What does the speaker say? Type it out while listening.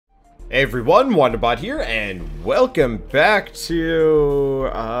Hey everyone, Wanderbot here, and welcome back to,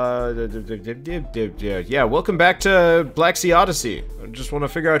 welcome back to Blacksea Odyssey. I just want to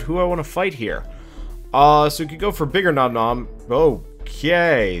figure out who I want to fight here. So we could go for bigger nom nom.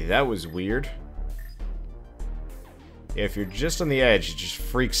 Okay, that was weird. Yeah, if you're just on the edge, it just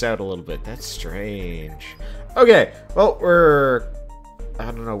freaks out a little bit. That's strange. Okay, well, I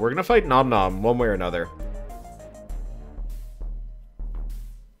don't know, we're gonna fight nom nom one way or another.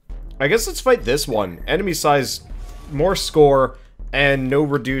 I guess let's fight this one. Enemy size, more score, and no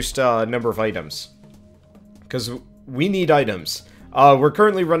reduced number of items. Because we need items. We're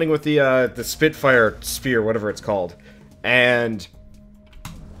currently running with the Spitfire Spear, whatever it's called. And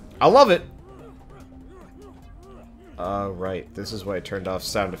I love it. Right. This is why I turned off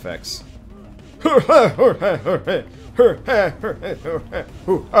sound effects. Okay,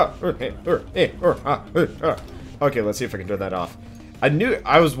 let's see if I can turn that off.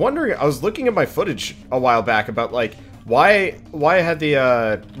 I was wondering, I was looking at my footage a while back about, like, why I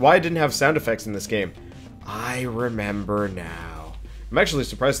didn't have sound effects in this game. I remember now. I'm actually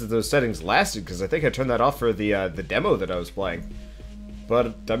surprised that those settings lasted, because I think I turned that off for the demo that I was playing.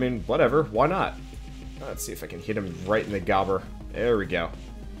 But, I mean, whatever, why not? Let's see if I can hit him right in the gobber. There we go.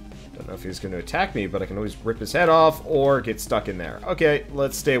 Don't know if he's going to attack me, but I can always rip his head off, or get stuck in there. Okay,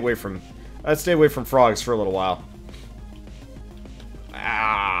 let's stay away from frogs for a little while.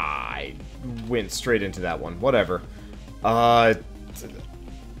 I went straight into that one. Whatever. It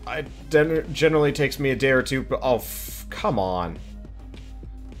generally takes me a day or two, but oh, come on.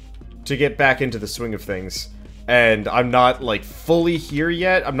 To get back into the swing of things. And I'm not, like, fully here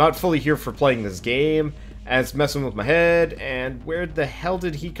yet. I'm not fully here for playing this game. And it's messing with my head. And where the hell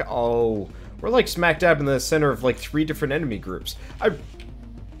did he go? Oh, we're, like, smack dab in the center of, like, 3 different enemy groups.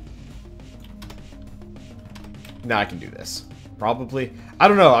 Nah, I can do this. Probably. I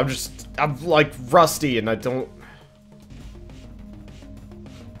don't know, I'm like rusty and I don't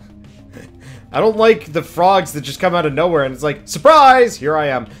like the frogs that just come out of nowhere and it's like, surprise! Here I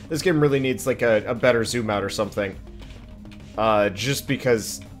am. This game really needs like a better zoom out or something. Just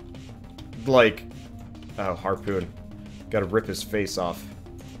because, like, oh, harpoon. Gotta rip his face off.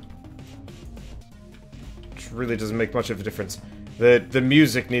 Which really doesn't make much of a difference. The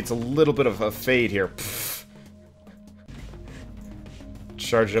music needs a little bit of a fade here. Pfft.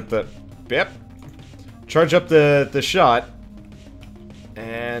 Charge up the... Yep. Charge up the shot.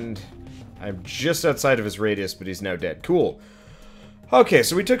 And I'm just outside of his radius, but he's now dead. Cool. Okay,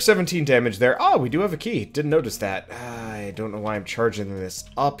 so we took 17 damage there. Oh, we do have a key. Didn't notice that. I don't know why I'm charging this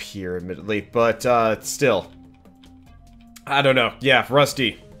up here, admittedly. But, still. I don't know. Yeah,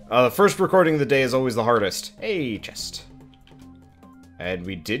 rusty. The first recording of the day is always the hardest. Hey, chest. And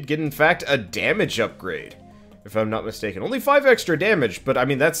we did get, in fact, a damage upgrade. If I'm not mistaken. Only 5 extra damage, but I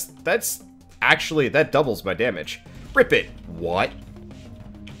mean, that's actually, that doubles my damage. Rip it. What?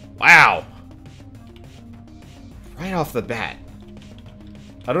 Wow. Right off the bat.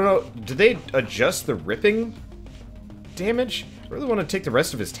 I don't know, do they adjust the ripping damage? I really want to take the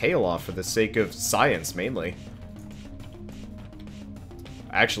rest of his tail off for the sake of science, mainly.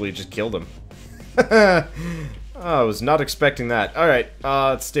 I actually just killed him. Oh, I was not expecting that. Alright,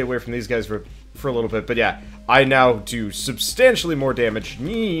 let's stay away from these guys for a little bit, but yeah. I now do substantially more damage.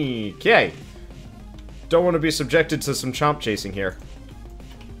 Okay. Don't want to be subjected to some chomp chasing here.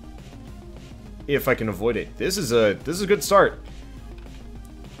 If I can avoid it. This is a good start.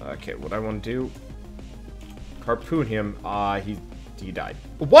 Okay, what I want to do... harpoon him. He died.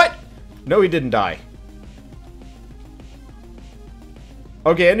 What? No, he didn't die.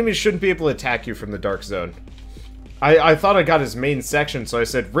 Okay, enemies shouldn't be able to attack you from the dark zone. I thought I got his main section, so I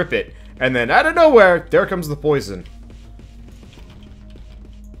said rip it. And then, out of nowhere, there comes the poison.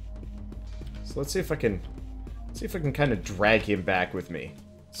 So let's see if I can kind of drag him back with me.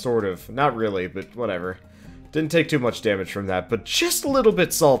 Sort of. Not really, but whatever. Didn't take too much damage from that, but just a little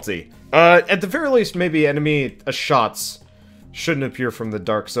bit salty. At the very least, maybe enemy shots shouldn't appear from the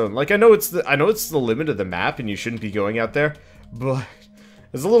dark zone. Like, I know it's the limit of the map, and you shouldn't be going out there, but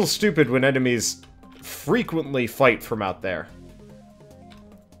it's a little stupid when enemies frequently fight from out there.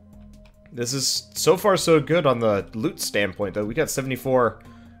 This is so far so good on the loot standpoint, though. We got 74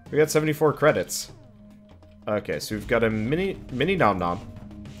 credits. Okay, so we've got a mini nom nom.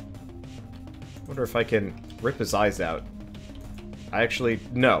 Wonder if I can rip his eyes out.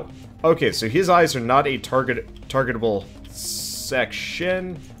 No. Okay, so his eyes are not a targetable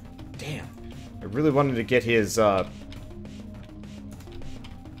section. Damn. I really wanted to get his, I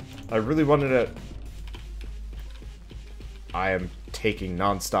am taking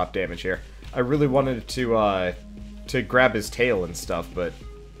non-stop damage here. I really wanted to grab his tail and stuff, but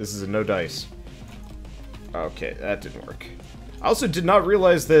This is a no dice. Okay, that didn't work. I also did not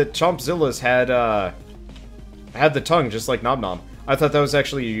realize that Chompzillas had the tongue, just like Nom Nom. I thought that was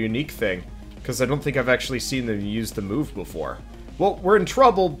actually a unique thing, because I don't think I've actually seen them use the move before. Well, we're in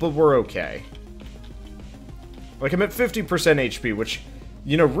trouble, but we're okay. Like, I'm at 50% HP, which,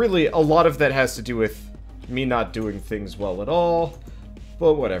 you know, really, a lot of that has to do with me not doing things well at all.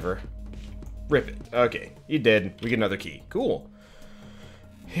 But whatever. Rip it. Okay, he did. We get another key. Cool.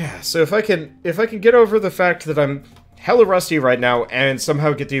 Yeah, so if I can get over the fact that I'm hella rusty right now and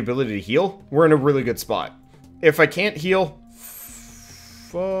somehow get the ability to heal, we're in a really good spot. If I can't heal,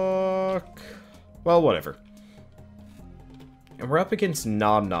 fuck. Well, whatever. And we're up against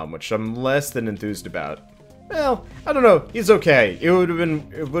Nom Nom, which I'm less than enthused about. Well, I don't know. He's okay. It would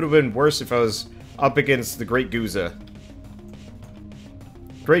have been worse if I was up against the Great Guza.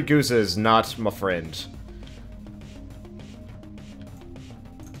 Great Guza is not my friend.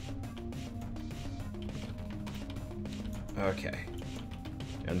 Okay.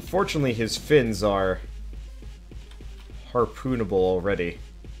 Unfortunately, his fins are harpoonable already.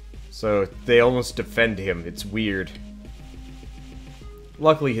 So they almost defend him. It's weird.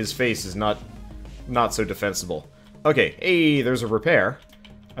 Luckily, his face is not so defensible. Okay, hey, there's a repair.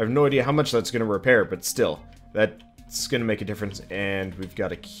 I have no idea how much that's going to repair, but still, that's going to make a difference. And we've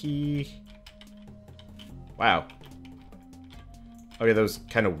got a key. Wow. Okay, that was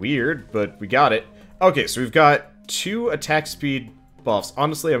kind of weird, but we got it. Okay, so we've got 2 attack speed buffs.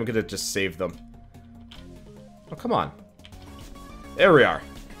 Honestly, I'm going to just save them. Oh, come on. There we are.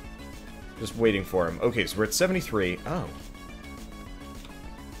 Just waiting for him. Okay, so we're at 73. Oh.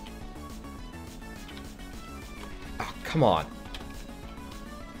 Oh, come on.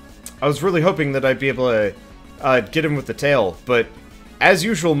 I was really hoping that I'd be able to get him with the tail, but as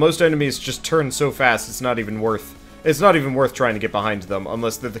usual, most enemies just turn so fast it's not even worth trying to get behind them,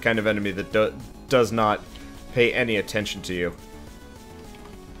 unless they're the kind of enemy that does not pay any attention to you.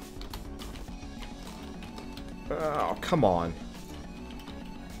 Oh, come on.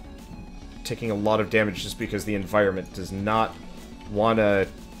 Taking a lot of damage just because the environment does not want to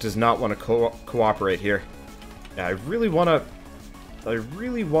cooperate here. Yeah, I really want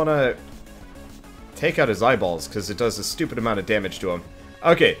to take out his eyeballs because it does a stupid amount of damage to him.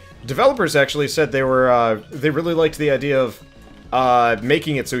 Okay, developers actually said they really liked the idea of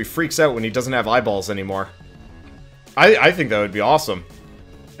making it so he freaks out when he doesn't have eyeballs anymore. I think that would be awesome.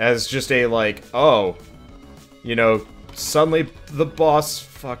 As just a, like, oh, you know, suddenly the boss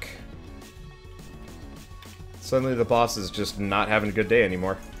is just not having a good day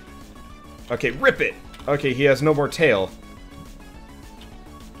anymore. Okay, rip it! Okay, he has no more tail.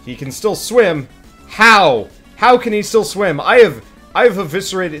 He can still swim. How? How can he still swim? I have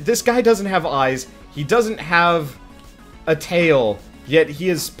eviscerated. This guy doesn't have eyes. He doesn't have a tail. Yet he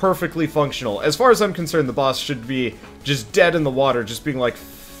is perfectly functional. As far as I'm concerned, the boss should be just dead in the water, just being like,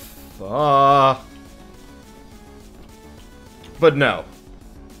 but no.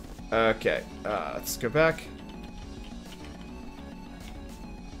 Okay, let's go back.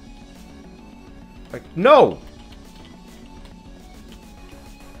 Like, no!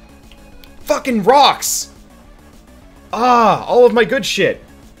 Fucking rocks! Ah, all of my good shit.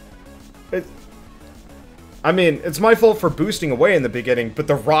 I mean, it's my fault for boosting away in the beginning, but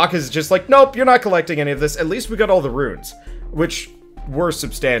the rock is just like, nope, you're not collecting any of this. At least we got all the runes, which were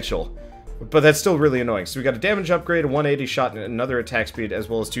substantial. But that's still really annoying. So we got a damage upgrade, a 180 shot, and another attack speed, as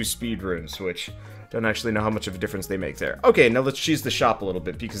well as 2 speed runes, which don't actually know how much of a difference they make there. Okay, now let's cheese the shop a little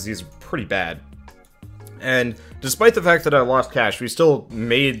bit, because these are pretty bad. And despite the fact that I lost cash, we still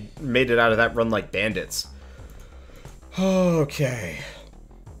made it out of that run like bandits. Okay.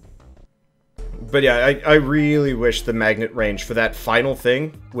 But yeah, I really wish the magnet range for that final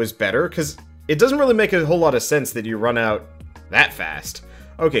thing was better, because it doesn't really make a whole lot of sense that you run out that fast.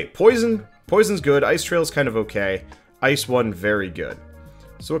 Okay, poison. Poison's good. Ice Trail's kind of okay. Ice 1, very good.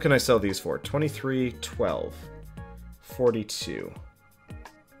 So what can I sell these for? 23, 12, 42.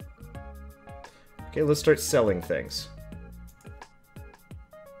 Okay, let's start selling things.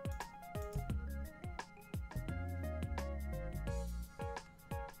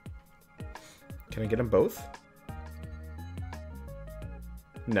 Can I get them both?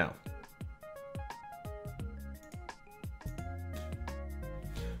 No.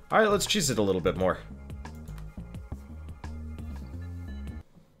 Alright, let's cheese it a little bit more.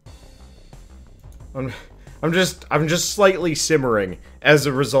 I'm just slightly simmering as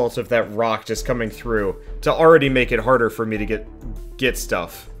a result of that rock just coming through to already make it harder for me to get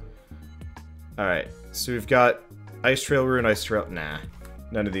stuff. Alright, so we've got Ice Trail Rune, Ice Trail... Nah,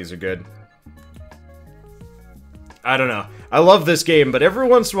 none of these are good. I don't know. I love this game, but every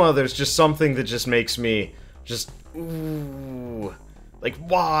once in a while there's just something that just makes me just, ooh, like,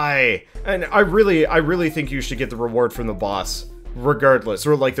 why? And I really think you should get the reward from the boss, regardless.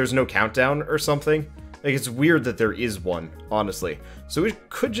 Or, like, there's no countdown or something. Like, it's weird that there is one, honestly. So we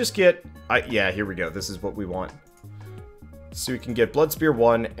could just get, yeah, here we go. This is what we want. So we can get Blood Spear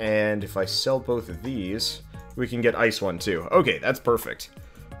 1, and if I sell both of these, we can get Ice 1 too. Okay, that's perfect.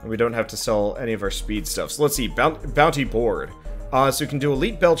 And we don't have to sell any of our speed stuff. So let's see, Bounty Board. So we can do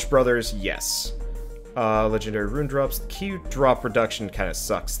Elite Belch Brothers, yes. Legendary Rune Drops. The key drop reduction kind of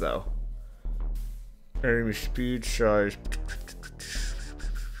sucks, though. Enemy speed size.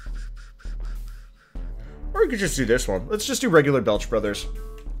 Or we could just do this one. Let's just do regular Belch Brothers.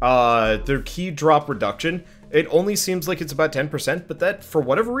 Their key drop reduction, it only seems like it's about 10%, but that, for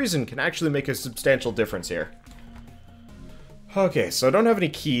whatever reason, can actually make a substantial difference here. Okay, so I don't have any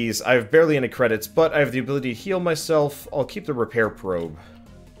keys, I have barely any credits, but I have the ability to heal myself. I'll keep the repair probe.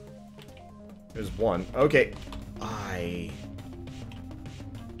 There's one. Okay.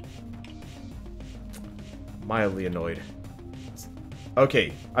 Mildly annoyed.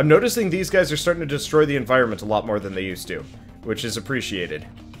 Okay, I'm noticing these guys are starting to destroy the environment a lot more than they used to, which is appreciated.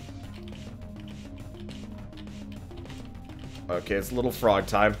 Okay, it's little frog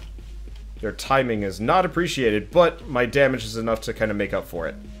time. Their timing is not appreciated, but my damage is enough to kind of make up for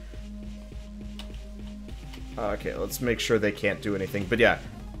it. Okay, let's make sure they can't do anything. But yeah,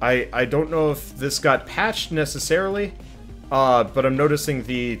 I don't know if this got patched necessarily, but I'm noticing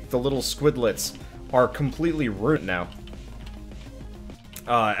the little squidlets are completely ruined now.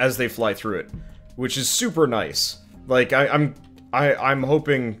 As they fly through it, which is super nice. Like, I'm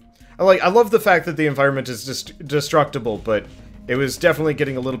hoping... I love the fact that the environment is destructible, but it was definitely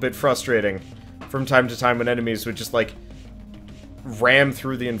getting a little bit frustrating from time to time when enemies would just, like, ram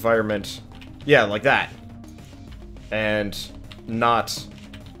through the environment. Yeah, like that. And not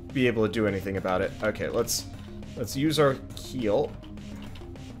be able to do anything about it. Okay, let's use our heal.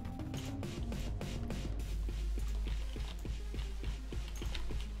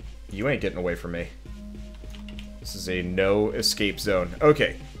 You ain't getting away from me. This is a no escape zone.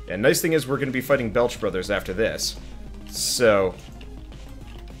 Okay, and nice thing is we're going to be fighting Belch Brothers after this. So,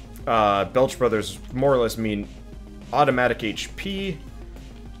 Belch Brothers more or less mean automatic HP.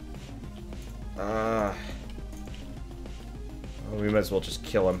 Well, we might as well just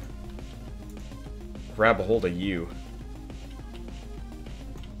kill him. Grab a hold of you.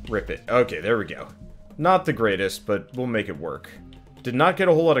 Rip it. Okay, there we go. Not the greatest, but we'll make it work. Did not get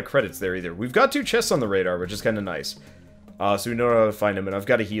a whole lot of credits there either. We've got 2 chests on the radar, which is kind of nice. So we know how to find them, and I've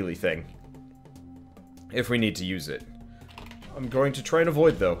got a Healy thing. If we need to use it. I'm going to try and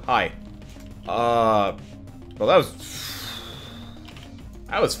avoid, though. Hi. Well, that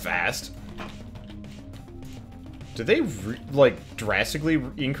was fast. Did they, like, drastically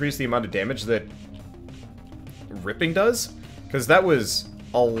increase the amount of damage that ripping does? Because that was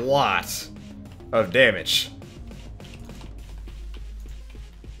a lot of damage.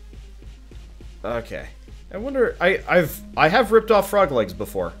 Okay. I wonder, I have ripped off frog legs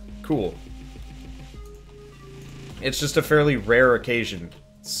before. Cool. It's just a fairly rare occasion,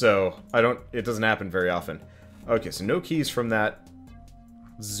 so it doesn't happen very often. Okay, so no keys from that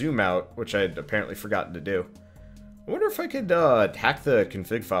zoom out, which I'd apparently forgotten to do. I wonder if I could hack the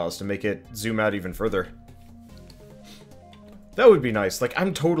config files to make it zoom out even further. That would be nice. Like,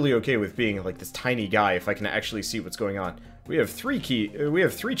 I'm totally okay with being like this tiny guy if I can actually see what's going on. We have 3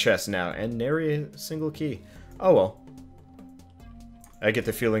 chests now, and nary a single key. Oh well. I get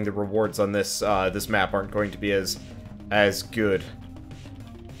the feeling the rewards on this this map aren't going to be as good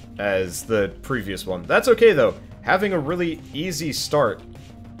as the previous one. That's okay though. Having a really easy start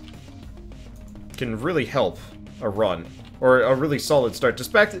can really help a run, or a really solid start.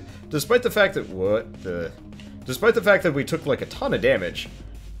 Despite the fact that despite the fact that we took like a ton of damage,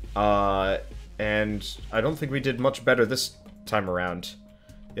 and I don't think we did much better this time around.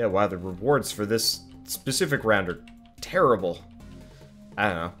 Yeah, wow, the rewards for this specific round are terrible. I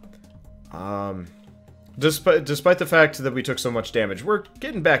don't know. Despite the fact that we took so much damage, we're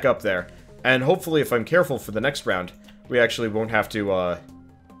getting back up there. And hopefully, if I'm careful for the next round, we actually won't have to,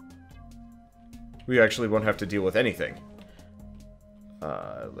 deal with anything.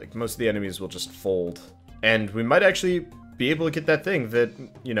 Like, most of the enemies will just fold. And we might actually be able to get that thing that,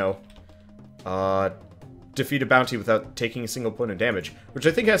 you know, defeat a bounty without taking a single point of damage, which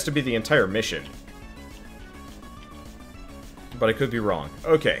I think has to be the entire mission. But I could be wrong.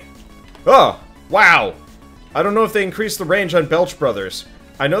 Okay. Oh! Wow! I don't know if they increased the range on Belch Brothers.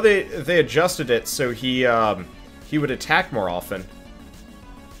 I know they adjusted it so he would attack more often.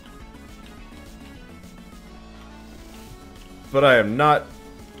 but I am not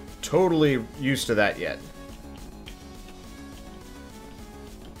totally used to that yet.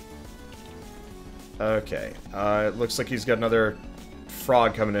 Okay, it looks like he's got another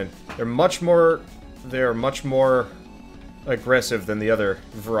frog coming in. They're much more aggressive than the other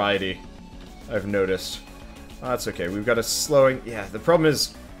variety, I've noticed. That's okay, we've got a slowing... Yeah, the problem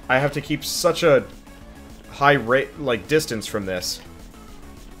is I have to keep such a high rate, like, distance from this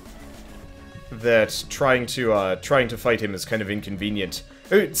that trying to fight him is kind of inconvenient.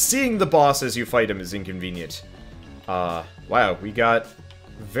 Seeing the boss as you fight him is inconvenient. Wow, we got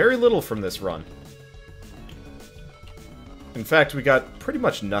very little from this run. In fact, we got pretty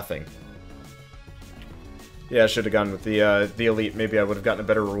much nothing. Yeah, I should have gone with the elite. Maybe I would have gotten a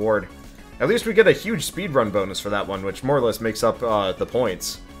better reward. At least we get a huge speedrun bonus for that one, which more or less makes up the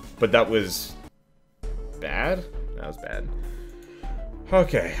points. But that was... bad? That was bad.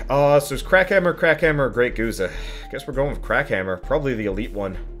 Okay, so it's Crackhammer, or Great Guza. Guess we're going with Crackhammer. Probably the elite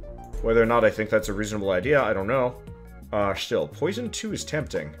one. Whether or not I think that's a reasonable idea, I don't know. Still, Poison 2 is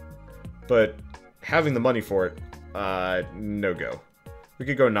tempting. But having the money for it, no go. We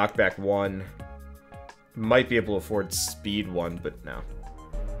could go Knockback 1. Might be able to afford Speed 1, but no.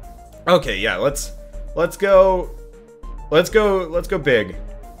 Okay, yeah, let's go big.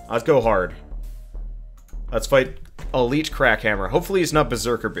 Let's go hard. Let's fight Elite Crackhammer. Hopefully he's not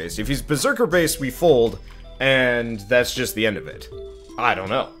Berserker-based. If he's Berserker-based, we fold, and that's just the end of it. I don't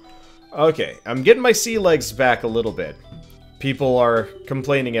know. Okay, I'm getting my sea legs back a little bit. People are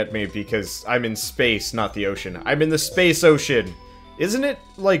complaining at me because I'm in space, not the ocean. I'm in the space ocean. Isn't it,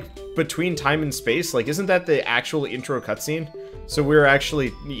 like, between time and space? Like, isn't that the actual intro cutscene? So we're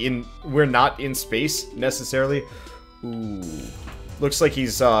actually we're not in space, necessarily. Ooh. Looks like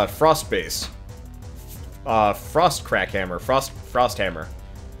he's, frost-based. Frost Crackhammer. Frost Hammer.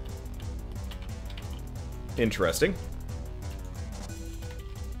 Interesting.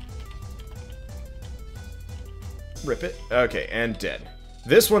 Rip it. Okay, and dead.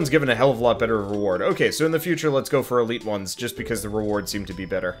 This one's given a hell of a lot better reward. Okay, so in the future, let's go for elite ones, just because the rewards seem to be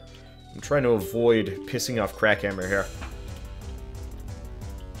better. I'm trying to avoid pissing off Crackhammer here.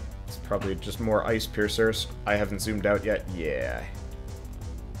 It's probably just more ice piercers. I haven't zoomed out yet. Yeah.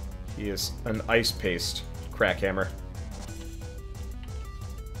 He is an ice paste Crackhammer.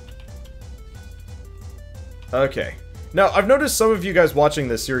 Okay. Now, I've noticed some of you guys watching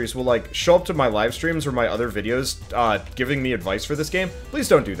this series will, like, show up to my live streams or my other videos, giving me advice for this game. Please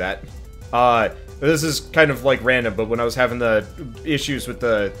don't do that. This is kind of, like, random, but when I was having the issues with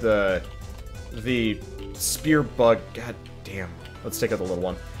the spear bug... God damn. Let's take out the little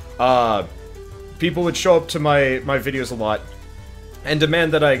one. People would show up to my videos a lot and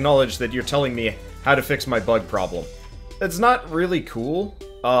demand that I acknowledge that you're telling me how to fix my bug problem. It's not really cool.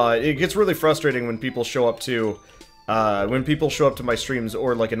 It gets really frustrating when people show up to... my streams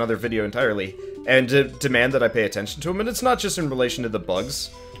or, like, another video entirely, and demand that I pay attention to them, and it's not just in relation to the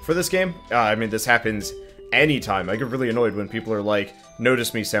bugs for this game. I mean, this happens anytime. I get really annoyed when people are like,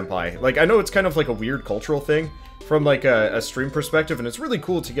 notice me, senpai. Like, I know it's kind of like a weird cultural thing from, like, a stream perspective, and it's really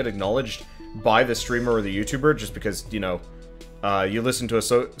cool to get acknowledged by the streamer or the YouTuber, just because, you know, you listen to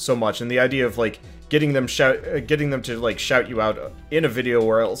us so much, and the idea of, like, getting them to, like, shout you out in a video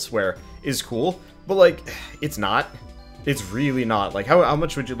or elsewhere is cool. But, like, it's not. It's really not. Like, how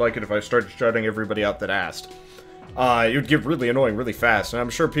much would you like it if I started shouting everybody out that asked? It would get really annoying really fast, and I'm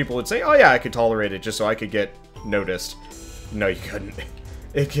sure people would say, oh yeah, I could tolerate it just so I could get noticed. No, you couldn't.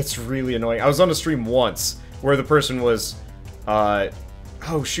 It gets really annoying. I was on a stream once where the person was, oh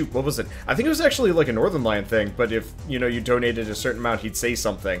shoot, what was it? I think it was actually like a Northern Lion thing, but if, you know, you donated a certain amount, he'd say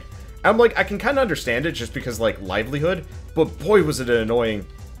something. I'm like, I can kind of understand it just because, like, livelihood, but boy was it annoying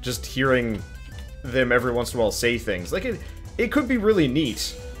just hearing them every once in a while say things. Like, it could be really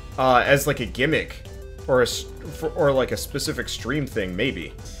neat as, like, a gimmick or like a specific stream thing,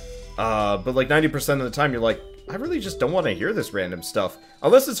 maybe. But, like, 90% of the time you're like, I really just don't want to hear this random stuff.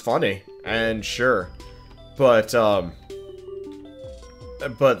 Unless it's funny, and sure. But,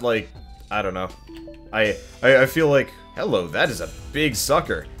 like, I don't know. I feel like, hello, that is a big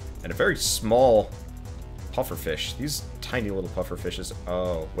sucker. And a very small pufferfish. These tiny little pufferfishes.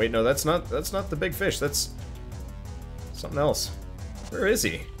 Oh, wait, no, that's not the big fish. That's something else. Where is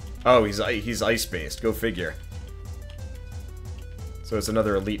he? Oh, he's ice-based. Go figure. So it's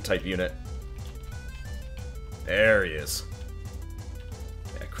another elite type unit. There he is.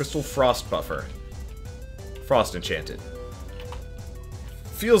 Yeah, Crystal Frost Buffer. Frost Enchanted.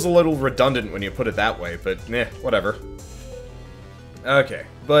 Feels a little redundant when you put it that way, but meh, whatever. Okay,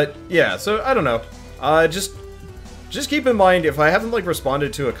 but yeah, so I don't know. Just keep in mind, if I haven't, like,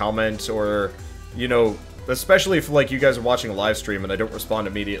 responded to a comment or, you know, especially if, like, you guys are watching a live stream and I don't respond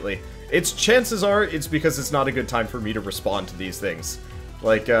immediately, chances are it's because it's not a good time for me to respond to these things.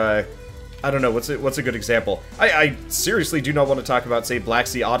 Like, I don't know, what's a good example? I seriously do not want to talk about, say,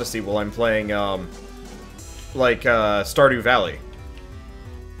 Blacksea Odyssey while I'm playing, Stardew Valley.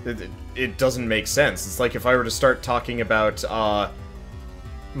 It doesn't make sense. It's like if I were to start talking about, how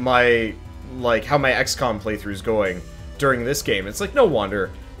my XCOM playthrough's going during this game. It's like, no wonder.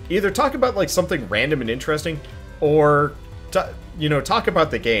 Either talk about, like, something random and interesting, or, talk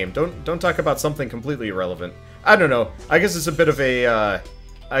about the game. Don't talk about something completely irrelevant. I don't know. I guess it's a bit of a,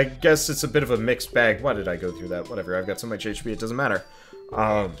 mixed bag. Why did I go through that? Whatever, I've got so much HP, it doesn't matter.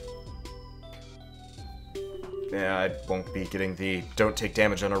 Yeah, I won't be getting the don't take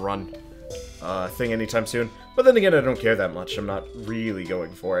damage on a run thing anytime soon. But then again, I don't care that much. I'm not really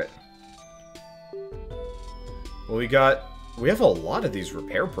going for it. Well, we have a lot of these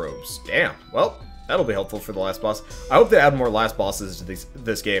repair probes. Damn. Well, that'll be helpful for the last boss. I hope they add more last bosses to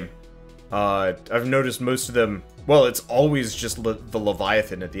this game. I've noticed most of them... Well, it's always just the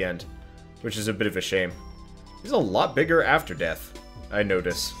Leviathan at the end, which is a bit of a shame. He's a lot bigger after death, I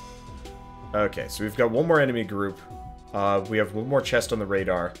notice. Okay, so we've got one more enemy group. We have one more chest on the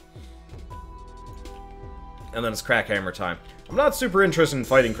radar. And then it's Crackhammer time. I'm not super interested in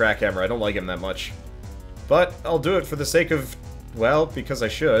fighting Crackhammer. I don't like him that much. But I'll do it for the sake of... Well, because I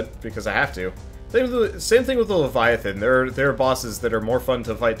should. Because I have to. Same thing with the Leviathan. There are bosses that are more fun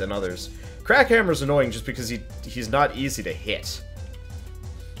to fight than others. Crackhammer's annoying just because he's not easy to hit.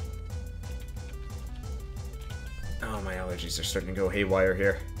 Oh, my allergies are starting to go haywire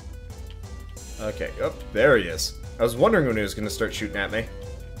here. Okay, oh, there he is. I was wondering when he was going to start shooting at me.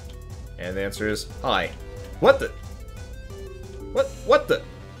 And the answer is, hi. What the? What the?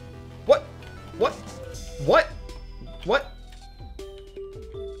 What?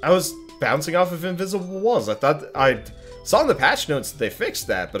 I was bouncing off of invisible walls. I thought I saw in the patch notes that they fixed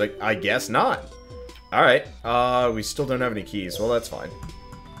that, but I guess not. Alright, we still don't have any keys. Well, that's fine.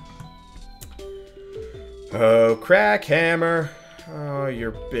 Oh, Crackhammer. Oh,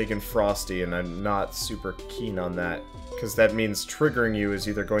 you're big and frosty, and I'm not super keen on that. Because that means triggering you is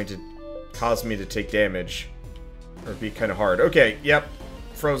either going to cause me to take damage, or be kind of hard. Okay, yep.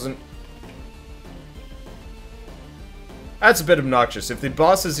 Frozen. That's a bit obnoxious. If the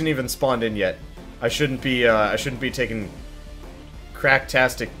boss isn't even spawned in yet, I shouldn't be taking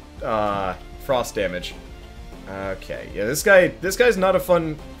cracktastic frost damage. Okay, yeah, this guy's not a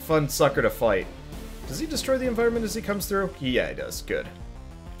fun sucker to fight. Does he destroy the environment as he comes through? Yeah, he does. Good.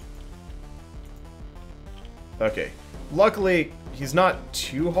 Okay. Luckily, he's not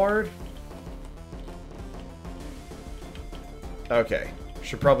too hard. Okay.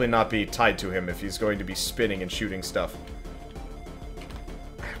 Should probably not be tied to him if he's going to be spinning and shooting stuff.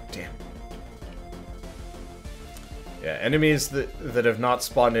 Damn. Yeah, enemies that have not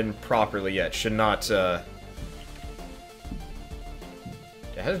spawned in properly yet should not, How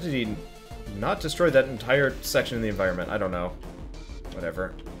did he not destroy that entire section of the environment? I don't know.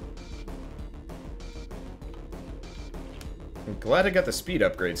 Whatever. I'm glad I got the speed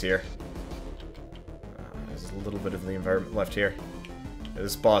upgrades here. There's a little bit of the environment left here.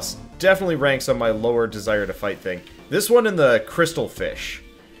 This boss definitely ranks on my lower desire to fight thing. This one and the crystal fish.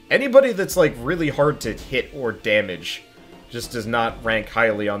 Anybody that's, like, really hard to hit or damage just does not rank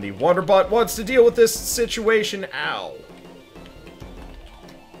highly on the Wanderbot wants to deal with this situation. Ow.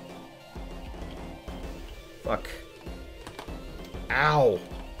 Fuck. Ow.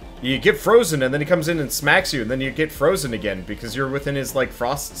 You get frozen, and then he comes in and smacks you, and then you get frozen again, because you're within his, like,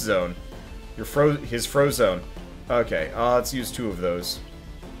 frost zone. His froze zone. Okay, let's use 2 of those.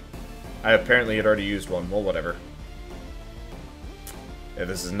 I apparently had already used one. Well, whatever. Yeah,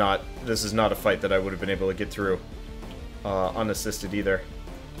 this is not a fight that I would have been able to get through unassisted either.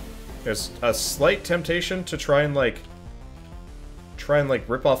 There's a slight temptation to try and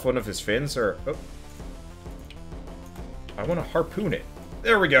rip off one of his fins, or... Oh. I want to harpoon it.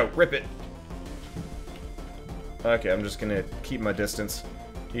 There we go. Rip it. Okay, I'm just gonna keep my distance.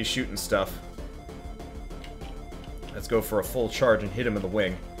 He's shooting stuff. Let's go for a full charge and hit him in the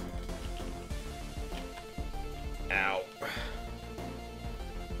wing. Ow.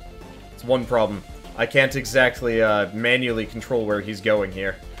 It's one problem. I can't exactly manually control where he's going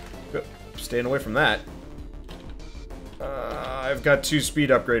here. Staying away from that. I've got 2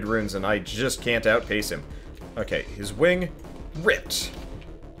 speed upgrade runes and I just can't outpace him. Okay, his wing ripped.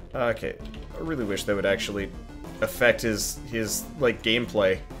 Okay, I really wish that would actually affect his like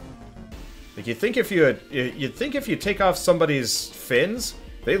gameplay. Like you'd think if you take off somebody's fins,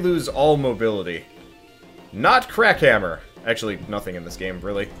 they lose all mobility. Not Crackhammer. Actually, nothing in this game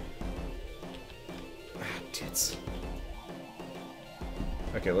really. tits.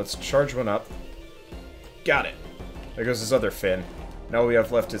 Okay, let's charge one up. Got it. There goes his other fin. Now all we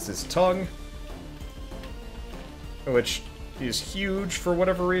have left is his tongue, which is huge for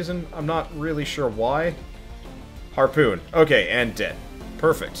whatever reason. I'm not really sure why. Harpoon. Okay, and dead.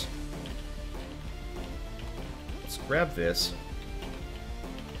 Perfect. Let's grab this.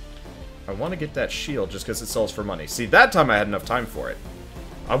 I want to get that shield just because it sells for money. See, that time I had enough time for it.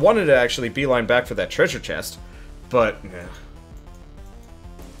 I wanted to actually beeline back for that treasure chest, but nah.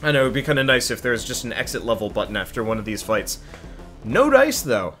 I know, it would be kind of nice if there was just an exit level button after one of these fights. No dice,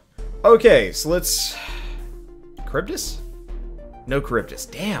 though. Okay, so let's... Charybdis? No Charybdis.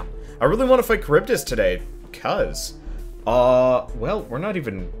 Damn. I really want to fight Charybdis today, because... well, we're not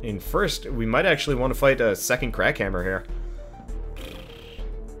even in first. We might actually want to fight a second Crackhammer here.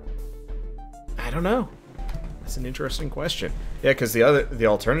 I don't know. That's an interesting question. Yeah, because the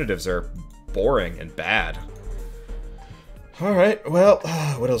alternatives are boring and bad. Alright, well,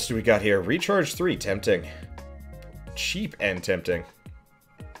 what else do we got here? Recharge 3, tempting. Cheap and tempting.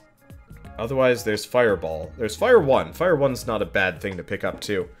 Otherwise, there's Fireball. There's Fire 1. Fire 1's not a bad thing to pick up,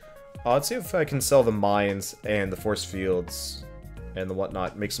 too. Let's see if I can sell the mines and the force fields and the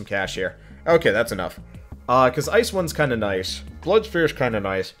whatnot. Make some cash here. Okay, that's enough. Because Ice 1's kind of nice. Blood Sphere's kind of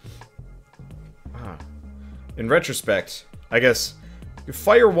nice. In retrospect, I guess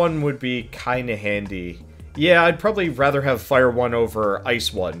Fire 1 would be kind of handy. Yeah, I'd probably rather have Fire 1 over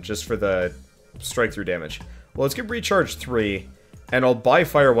Ice 1, just for the strike-through damage. Well, let's get Recharge 3, and I'll buy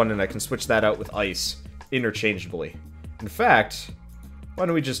Fire 1 and I can switch that out with Ice interchangeably. In fact, why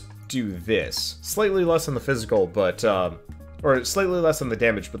don't we just do this? Slightly less on the physical, but, or slightly less on the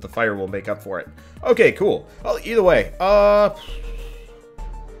damage, but the fire will make up for it. Okay, cool. Well, either way, I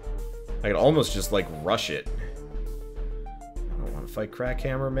could almost just, like, rush it. I don't want to fight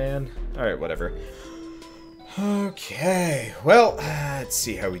Crackhammer, man. Alright, whatever. Okay, well, let's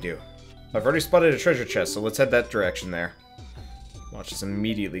see how we do. I've already spotted a treasure chest, so let's head that direction there. Watch us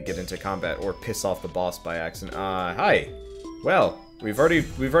immediately get into combat, or piss off the boss by accident. Hi. Well, we've already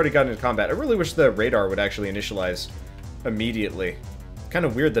gotten into combat. I really wish the radar would actually initialize immediately. Kind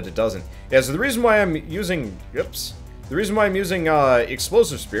of weird that it doesn't. Yeah, so the reason why I'm using... Oops. The reason why I'm using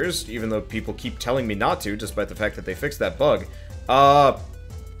explosive spears, even though people keep telling me not to, despite the fact that they fixed that bug,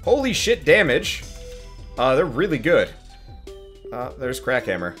 holy shit damage. They're really good. There's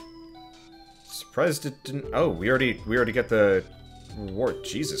Crackhammer. Surprised it didn't... Oh, we already got the reward.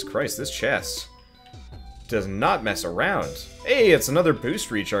 Jesus Christ, this chest does not mess around. Hey, it's another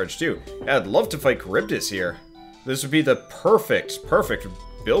boost recharge, too. Yeah, I'd love to fight Charybdis here. This would be the perfect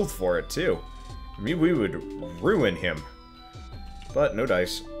build for it, too. I mean, we would ruin him. But no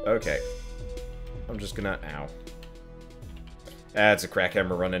dice. Okay. I'm just gonna... Ow. It's a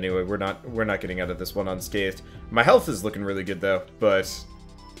Crackhammer run anyway. We're not getting out of this one unscathed. My health is looking really good though, but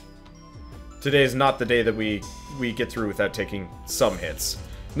today is not the day that we get through without taking some hits.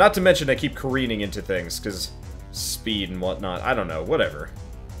 Not to mention I keep careening into things because speed and whatnot. I don't know, whatever.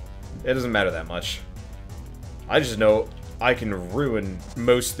 It doesn't matter that much. I just know I can ruin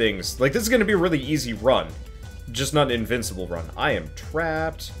most things. Like, this is gonna be a really easy run, just not an invincible run. I am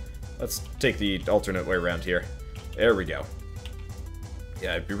trapped. Let's take the alternate way around here. There we go.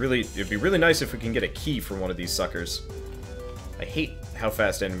 Yeah, it'd be really nice if we can get a key from one of these suckers. I hate how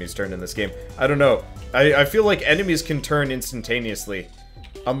fast enemies turn in this game. I don't know. I feel like enemies can turn instantaneously,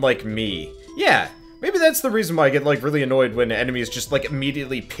 unlike me. Yeah, maybe that's the reason why I get, like, really annoyed when enemies just, like,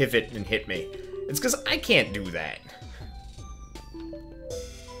 immediately pivot and hit me. It's because I can't do that.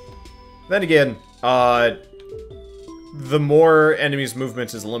 Then again, the more enemies'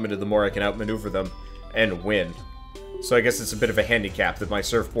 movement is limited, the more I can outmaneuver them and win. So I guess it's a bit of a handicap that my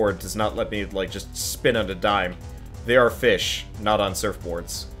surfboard does not let me, like, just spin on a dime. They are fish, not on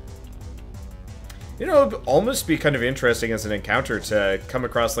surfboards. You know, it would almost be kind of interesting as an encounter to come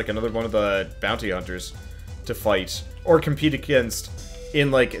across, like, another one of the bounty hunters to fight, or compete against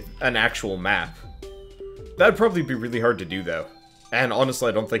in, like, an actual map. That'd probably be really hard to do, though. And honestly,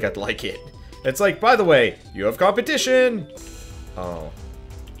 I don't think I'd like it. It's like, by the way, you have competition! Oh.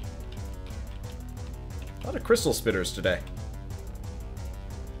 A lot of crystal spitters today.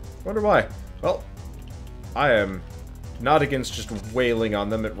 Wonder why. Well, I am not against just wailing on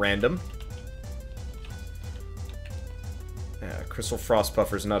them at random. Crystal frost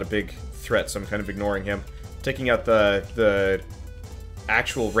puffer's not a big threat, so I'm kind of ignoring him. Taking out the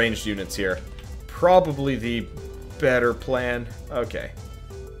actual ranged units here. Probably the better plan. Okay.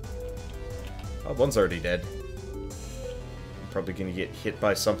 Oh, one's already dead. I'm probably gonna get hit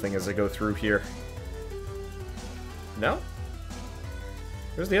by something as I go through here. No?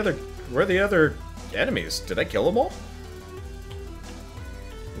 Where are the other enemies. Did I kill them all?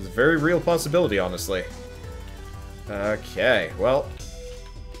 It's a very real possibility, honestly. Okay, well...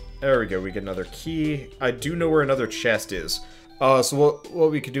 There we go, we get another key. I do know where another chest is. So what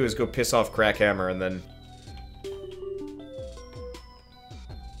we could do is go piss off Crackhammer and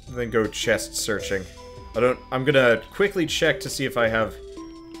then go chest searching. I'm gonna quickly check to see if I have...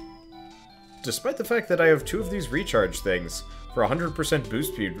 Despite the fact that I have 2 of these recharge things for 100%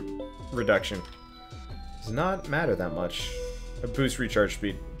 boost speed reduction. Does not matter that much. A boost recharge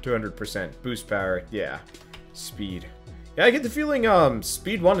speed, 200%. Boost power, yeah. Speed. Yeah, I get the feeling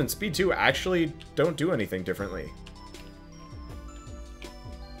Speed 1 and Speed 2 actually don't do anything differently.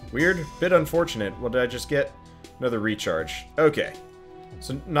 Weird, bit unfortunate. What did I just get? Another recharge. Okay.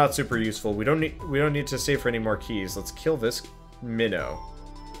 So not super useful. We don't need to save for any more keys. Let's kill this minnow.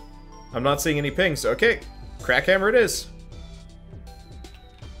 I'm not seeing any pings. Okay. Crackhammer it is.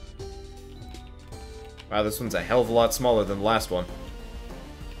 Wow, this one's a hell of a lot smaller than the last one.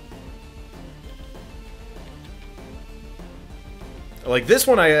 Like, this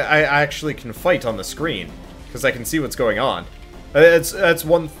one I actually can fight on the screen, because I can see what's going on. That's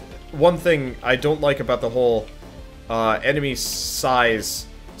one thing I don't like about the whole enemy size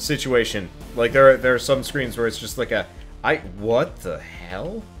situation. Like, there are some screens where it's just like what the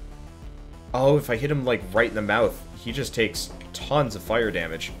hell? Oh, if I hit him, like, right in the mouth, he just takes tons of fire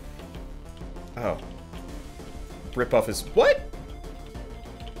damage. Oh. Rip off his... What?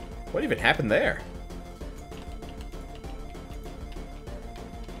 What even happened there?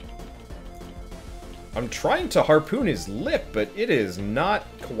 I'm trying to harpoon his lip, but it is not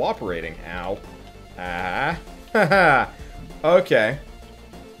cooperating. Ow. Ah. Haha. Okay.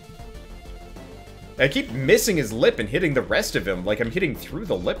 I keep missing his lip and hitting the rest of him, like I'm hitting through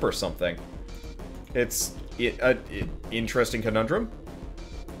the lip or something. It's an interesting conundrum.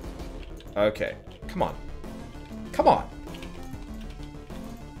 Okay. Come on. Come on.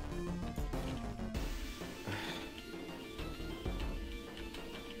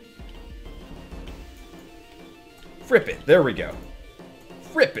 Rip it. There we go.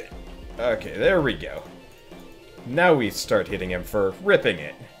 Rip it. Okay, there we go. Now we start hitting him for ripping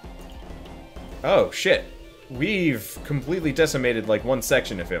it. Oh, shit. We've completely decimated, like, one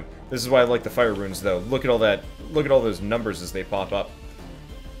section of him. This is why I like the fire runes, though. Look at all that. Look at all those numbers as they pop up.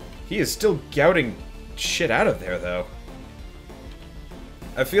 He is still gouting shit out of there, though.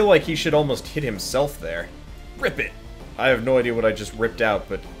 I feel like he should almost hit himself there. Rip it! I have no idea what I just ripped out,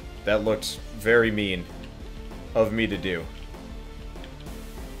 but that looked very mean of me to do.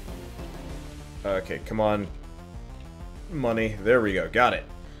 Okay, come on. Money. There we go. Got it.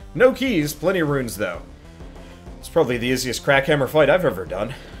 No keys, plenty of runes, though. It's probably the easiest Crackhammer fight I've ever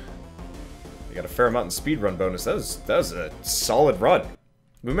done. I got a fair amount in speedrun bonus. That was a solid run.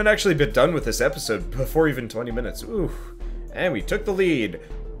 We might actually be done with this episode before even 20 minutes. Ooh. And we took the lead.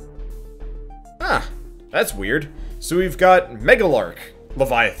 Ah, that's weird. So we've got Megalark,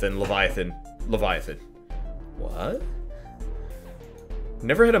 Leviathan. What?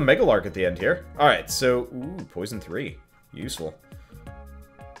 Never had a Megalark at the end here. Alright, so... Ooh, Poison 3. Useful.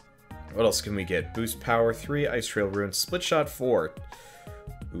 What else can we get? Boost Power 3, Ice Trail Rune, Split Shot 4.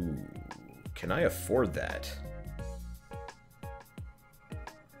 Ooh, can I afford that?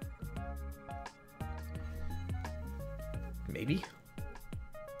 Maybe?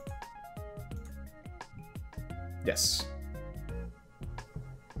 Yes.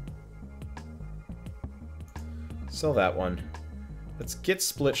 Sell that one. Let's get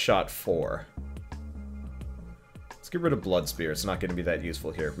Split Shot 4. Let's get rid of Blood Spear. It's not going to be that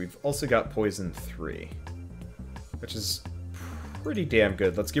useful here. We've also got Poison 3, which is pretty damn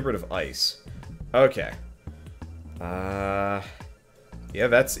good. Let's get rid of Ice. Okay. Yeah,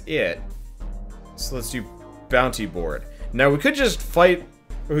 that's it. So let's do Bounty Board. Now we could just fight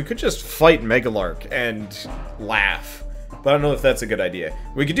Megalark and laugh, but I don't know if that's a good idea.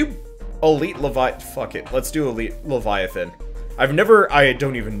 We could do Elite Leviathan. Fuck it. Let's do Elite Leviathan. I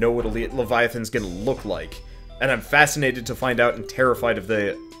don't even know what Elite Leviathan's gonna look like, and I'm fascinated to find out and terrified of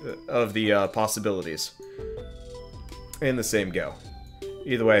the possibilities. In the same go.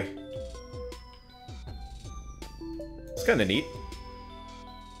 Either way, it's kind of neat.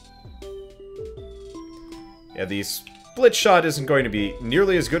 Yeah, the Split Shot isn't going to be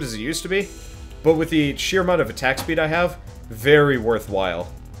nearly as good as it used to be, but with the sheer amount of attack speed I have, very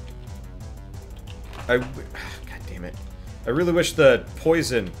worthwhile. God damn it. I really wish the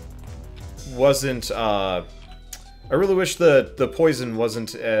poison wasn't, I really wish the poison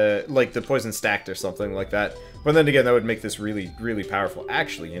wasn't, like, the poison stacked or something like that. But then again, that would make this really, really powerful.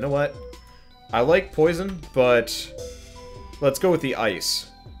 Actually, you know what? I like poison, but let's go with the ice.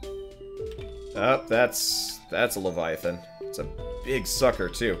 That's a Leviathan. It's a big sucker,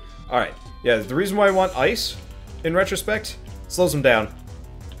 too. Alright. Yeah, the reason why I want ice, in retrospect, slows them down.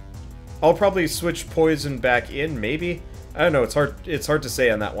 I'll probably switch poison back in, maybe? I don't know, it's hard to say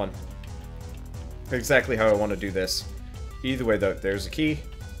on that one. Exactly how I want to do this. Either way, though, there's a key.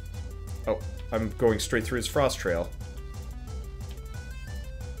 Oh, I'm going straight through his frost trail.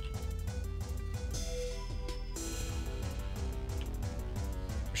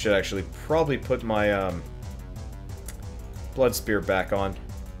 Should actually probably put my blood spear back on.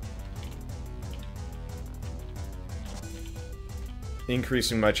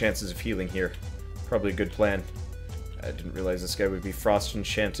 Increasing my chances of healing here. Probably a good plan. I didn't realize this guy would be frost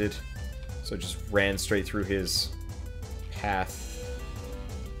enchanted, so I just ran straight through his path.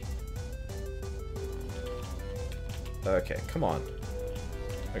 Okay, come on.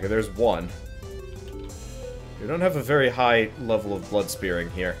 Okay, there's one. We don't have a very high level of blood spearing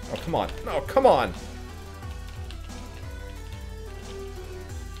here. Oh, come on. No, come on!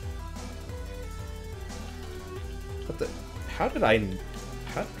 What the... How did I...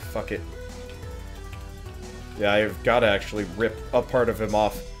 Fuck it. Yeah, I've got to actually rip a part of him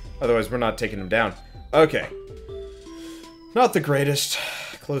off. Otherwise, we're not taking him down. Okay. Not the greatest.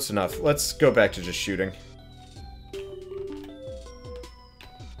 Close enough. Let's go back to just shooting.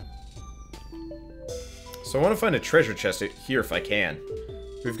 So I want to find a treasure chest here if I can.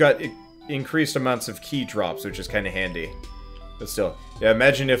 We've got increased amounts of key drops, which is kind of handy. But still. Yeah,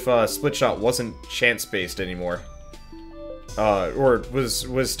 imagine if Split Shot wasn't chance-based anymore. Or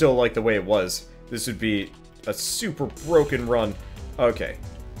was still like the way it was. This would be a super broken run. Okay.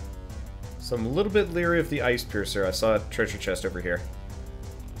 So I'm a little bit leery of the Ice Piercer. I saw a treasure chest over here.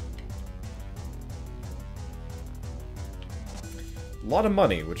 A lot of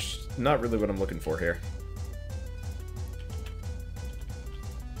money, which is not really what I'm looking for here.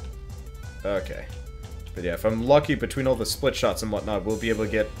 Okay. But yeah, if I'm lucky between all the split shots and whatnot, we'll be able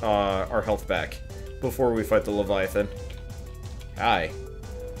to get our health back before we fight the Leviathan. Hi.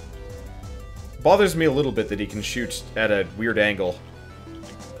 Bothers me a little bit that he can shoot at a weird angle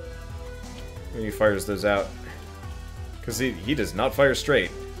when he fires those out. Because he does not fire straight.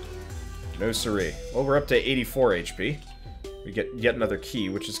 No siree. Well, we're up to 84 HP. We get yet another key,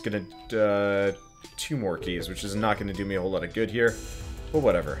 which is going to... 2 more keys, which is not going to do me a whole lot of good here. But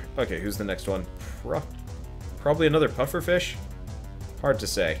whatever. Okay, who's the next one? Probably another pufferfish? Hard to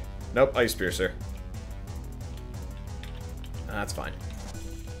say. Nope, Ice Piercer. That's fine.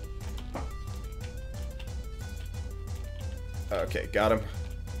 Okay, got him.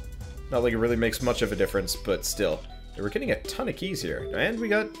 Not like it really makes much of a difference, but still. Yeah, we're getting a ton of keys here. And we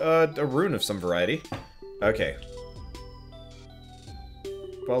got a rune of some variety. Okay.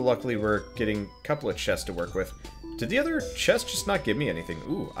 Well, luckily we're getting a couple of chests to work with. Did the other chest just not give me anything?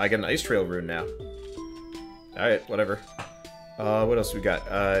 Ooh, I got an Ice Trail rune now. Alright, whatever. What else we got?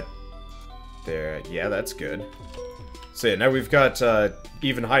 There, yeah, that's good. So yeah, now we've got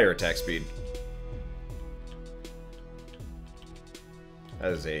even higher attack speed.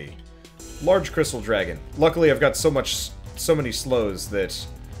 That is a large crystal dragon. Luckily, I've got so many slows that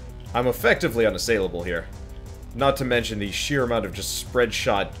I'm effectively unassailable here. Not to mention the sheer amount of just spread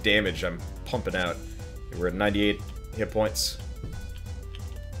shot damage I'm pumping out. We're at 98 hit points.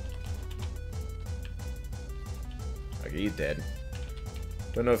 Okay, he's dead.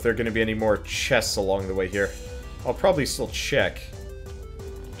 Don't know if there are going to be any more chests along the way here. I'll probably still check.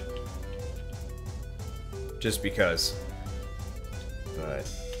 Just because. But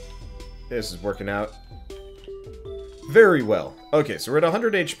this is working out very well. Okay, so we're at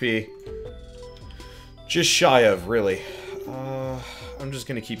 100 HP. Just shy of, really. I'm just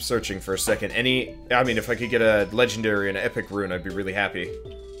gonna keep searching for a second. I mean, if I could get a legendary and an epic rune, I'd be really happy.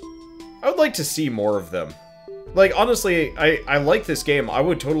 I would like to see more of them. Like, honestly, I like this game. I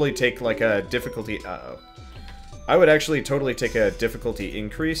would totally take, like, a difficulty... I would actually totally take a difficulty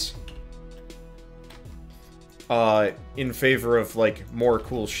increase. In favor of, like, more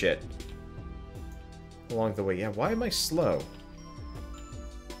cool shit. Along the way. Yeah, why am I slow?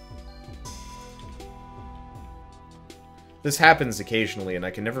 This happens occasionally, and I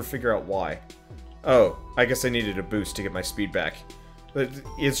can never figure out why. Oh, I guess I needed a boost to get my speed back. But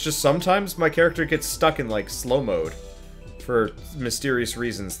it's just sometimes my character gets stuck in, like, slow mode. For mysterious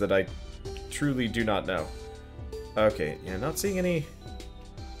reasons that I truly do not know. Okay, yeah, not seeing any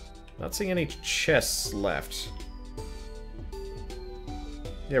chests left.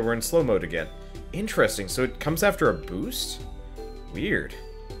 Yeah, we're in slow mode again. Interesting, so it comes after a boost? Weird.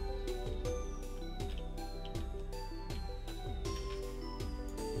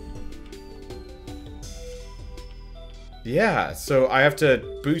 Yeah, so I have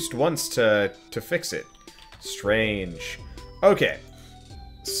to boost once to fix it. Strange. Okay.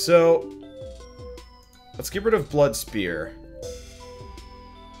 So, let's get rid of Blood Spear.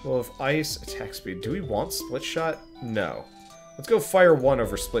 Well, of ice, attack speed. Do we want Split Shot? No. Let's go Fire 1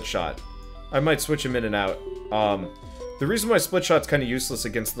 over Split Shot. I might switch him in and out. The reason why Split Shot's kind of useless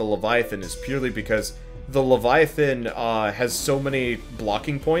against the Leviathan is purely because the Leviathan has so many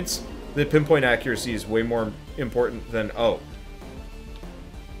blocking points that pinpoint accuracy is way more important than... Oh.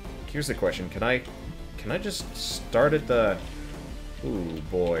 Here's the question. Can I just start at the... Ooh,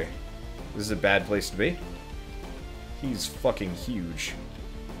 boy. This is a bad place to be. He's fucking huge.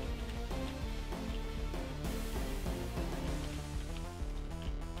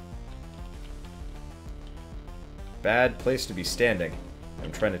 Bad place to be standing.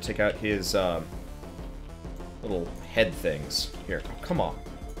 I'm trying to take out his, little head things. Here, oh, come on.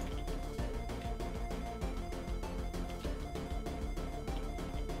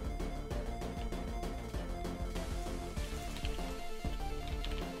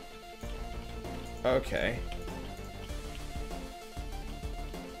 Okay.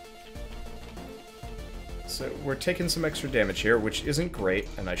 So, we're taking some extra damage here, which isn't great,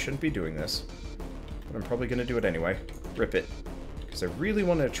 and I shouldn't be doing this. But I'm probably gonna do it anyway. Rip it. Because I really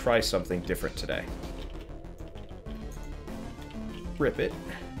want to try something different today. Rip it.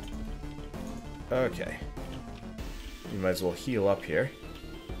 Okay. You might as well heal up here.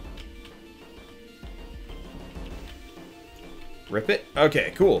 Rip it?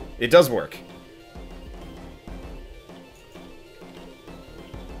 Okay, cool. It does work.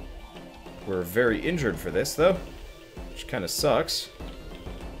 We're very injured for this, though. Which kind of sucks.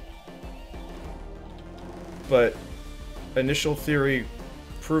 But initial theory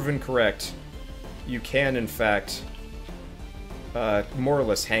proven correct. You can, in fact, more or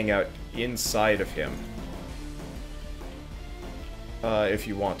less hang out inside of him. If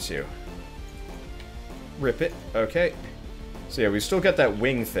you want to. Rip it. Okay. So yeah, we still got that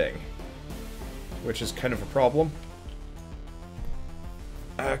wing thing. Which is kind of a problem.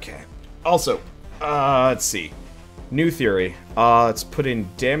 Okay. Also, let's see. New theory. Let's put in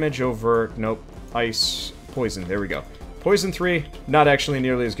damage over... Nope. Ice... Poison, there we go. Poison 3, not actually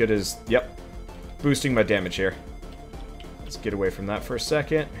nearly as good as... Yep. Boosting my damage here. Let's get away from that for a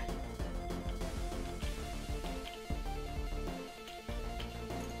second.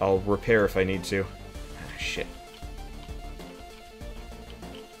 I'll repair if I need to. Ah, shit.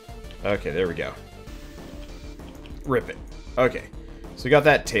 Okay, there we go. Rip it. Okay. So we got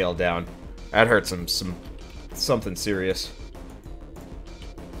that tail down. That hurt something serious.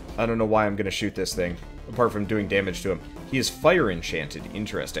 I don't know why I'm gonna shoot this thing. Apart from doing damage to him. He is fire enchanted.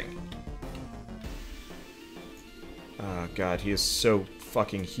 Interesting. Oh god, he is so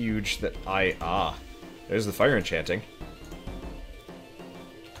fucking huge that there's the fire enchanting.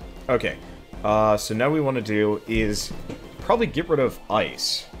 Okay. So now what we want to do is probably get rid of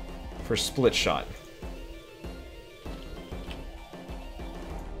ice for split shot.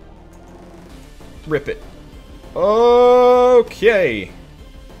 Rip it. Okay.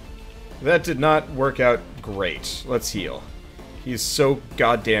 That did not work out great. Let's heal. He's so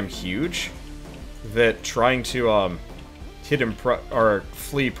goddamn huge that trying to hit him or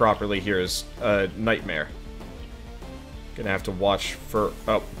flee properly here is a nightmare. Gonna have to watch for...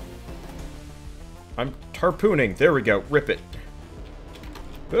 Oh. I'm harpooning. There we go. Rip it.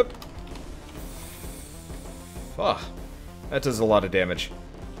 Oop. Ah, that does a lot of damage.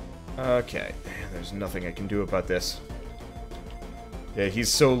 Okay. There's nothing I can do about this. Yeah, he's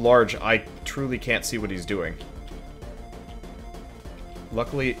so large, I truly can't see what he's doing.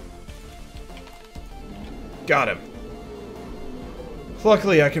 Luckily... Got him.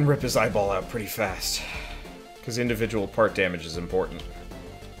 Luckily, I can rip his eyeball out pretty fast. Because individual part damage is important.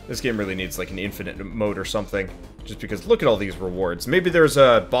 This game really needs, like, an infinite mode or something. Just because, look at all these rewards. Maybe there's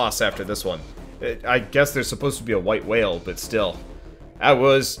a boss after this one. I guess there's supposed to be a white whale, but still. That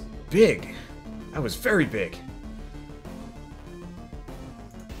was big. That was very big.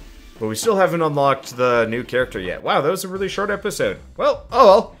 But we still haven't unlocked the new character yet. Wow, that was a really short episode. Well, oh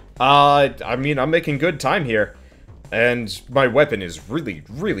well. I mean, I'm making good time here. And my weapon is really,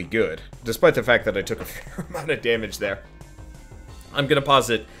 really good. Despite the fact that I took a fair amount of damage there. I'm gonna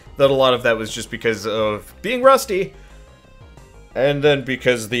posit that a lot of that was just because of being rusty. And then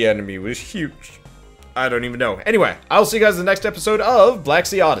because the enemy was huge. I don't even know. Anyway, I'll see you guys in the next episode of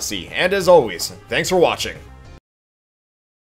Blacksea Odyssey. And as always, thanks for watching.